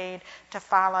they agreed to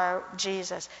follow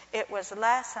Jesus. It was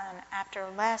lesson after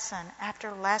lesson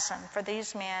after lesson for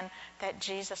these men that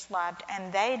Jesus loved,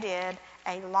 and they did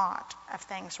a lot of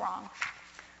things wrong.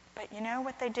 But you know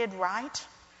what they did right?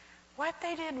 What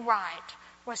they did right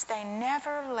was they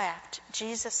never left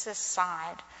Jesus'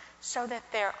 side, so that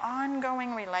their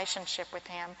ongoing relationship with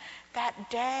him,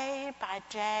 that day by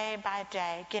day by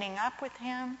day, getting up with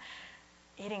him,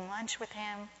 eating lunch with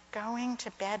him, going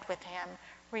to bed with him,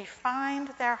 refined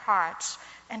their hearts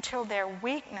until their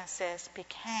weaknesses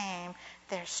became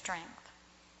their strength.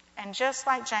 And just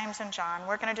like James and John,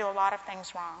 we're going to do a lot of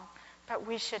things wrong, but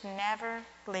we should never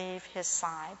leave his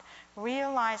side,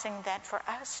 realizing that for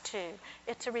us too,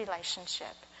 it's a relationship.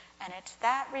 And it's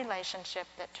that relationship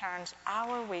that turns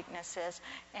our weaknesses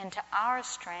into our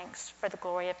strengths for the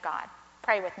glory of God.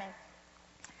 Pray with me.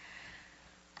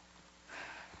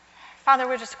 Father,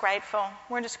 we're just grateful.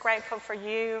 We're just grateful for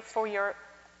you, for your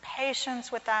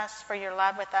patience with us, for your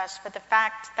love with us, for the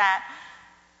fact that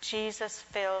Jesus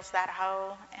fills that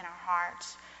hole in our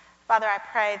hearts. Father, I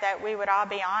pray that we would all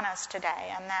be honest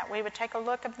today and that we would take a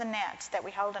look at the nets that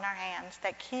we hold in our hands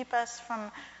that keep us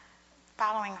from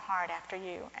following hard after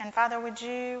you. And Father, would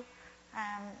you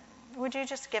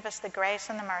just give us the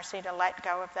grace and the mercy to let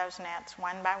go of those nets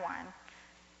one by one,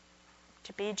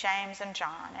 to be James and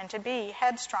John, and to be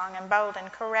headstrong and bold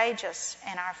and courageous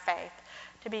in our faith,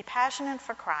 to be passionate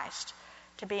for Christ,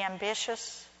 to be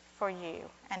ambitious for you,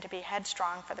 and to be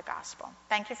headstrong for the gospel.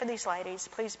 Thank you for these ladies.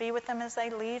 Please be with them as they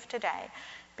leave today.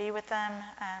 Be with them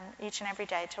each and every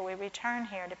day till we return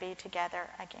here to be together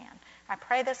again. I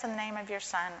pray this in the name of your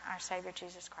Son, our Savior,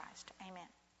 Jesus Christ.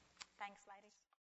 Amen.